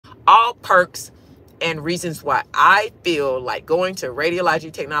all perks and reasons why I feel like going to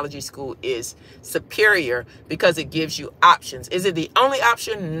radiology technology school is superior, because it gives you options. Is it the only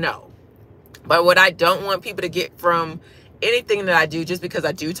option? No. But what I don't want people to get from anything that I do, just because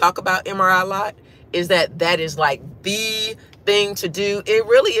I do talk about MRI a lot, is that that is like the thing to do. It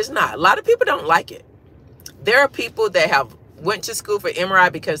really is not. A lot of people don't like it. There are people that have went to school for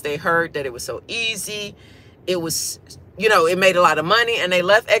MRI because they heard that it was so easy. It was, you know, it made a lot of money, and they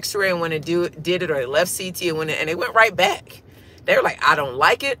left X-ray and when it did it, or they left CT and and they went right back. They were like, I don't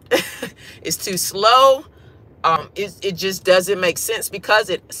like it. It's too slow. It just doesn't make sense, because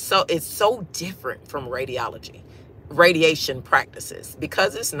it's so different from radiation practices,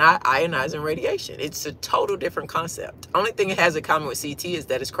 because it's not ionizing radiation. It's a total different concept. Only thing it has in common with CT is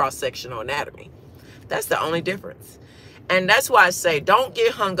that it's cross-sectional anatomy. That's the only difference. And that's why I say, don't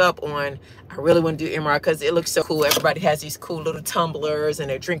get hung up on, I really want to do MRI because it looks so cool. Everybody has these cool little tumblers and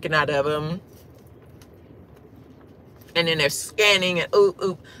they're drinking out of them. And then they're scanning and,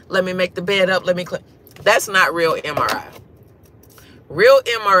 ooh, let me make the bed up. Let me clean. That's not real MRI. Real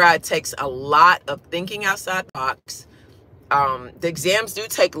MRI takes a lot of thinking outside the box. The exams do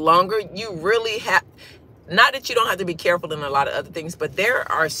take longer. You really have, not that you don't have to be careful in a lot of other things, but there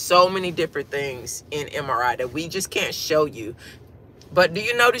are so many different things in MRI that we just can't show you. But do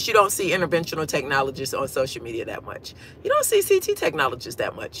you notice you don't see interventional technologists on social media that much? You don't see CT technologists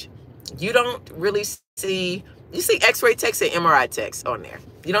that much. You don't really see, you see X-ray techs and MRI techs on there.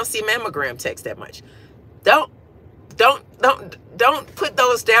 You don't see mammogram techs that much. Don't put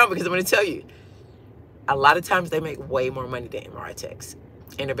those down, because I'm going to tell you, a lot of times they make way more money than MRI techs,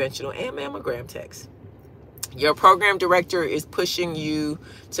 interventional and mammogram techs. Your program director is pushing you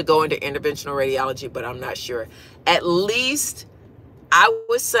to go into interventional radiology, but I'm not sure. At least, I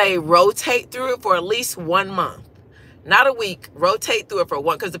would say rotate through it for at least 1 month. Not a week. Rotate through it for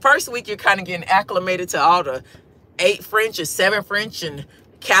one. Because the first week, you're kind of getting acclimated to all the 8 French and 7 French and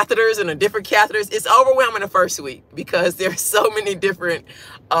catheters and the different catheters. It's overwhelming the first week because there's so many different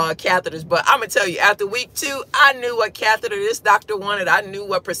catheters. But I'm going to tell you, after week 2, I knew what catheter this doctor wanted. I knew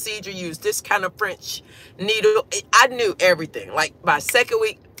what procedure used, this kind of French needle. I knew everything. Like by 2nd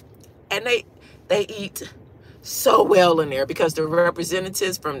week, and they eat so well in there because the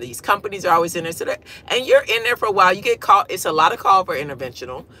representatives from these companies are always in there. So and you're in there for a while. You get called. It's a lot of call for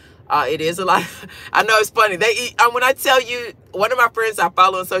interventional. It is a lot. I know it's funny. They eat. When I tell you, one of my friends I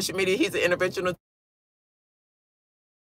follow on social media, he's an interventional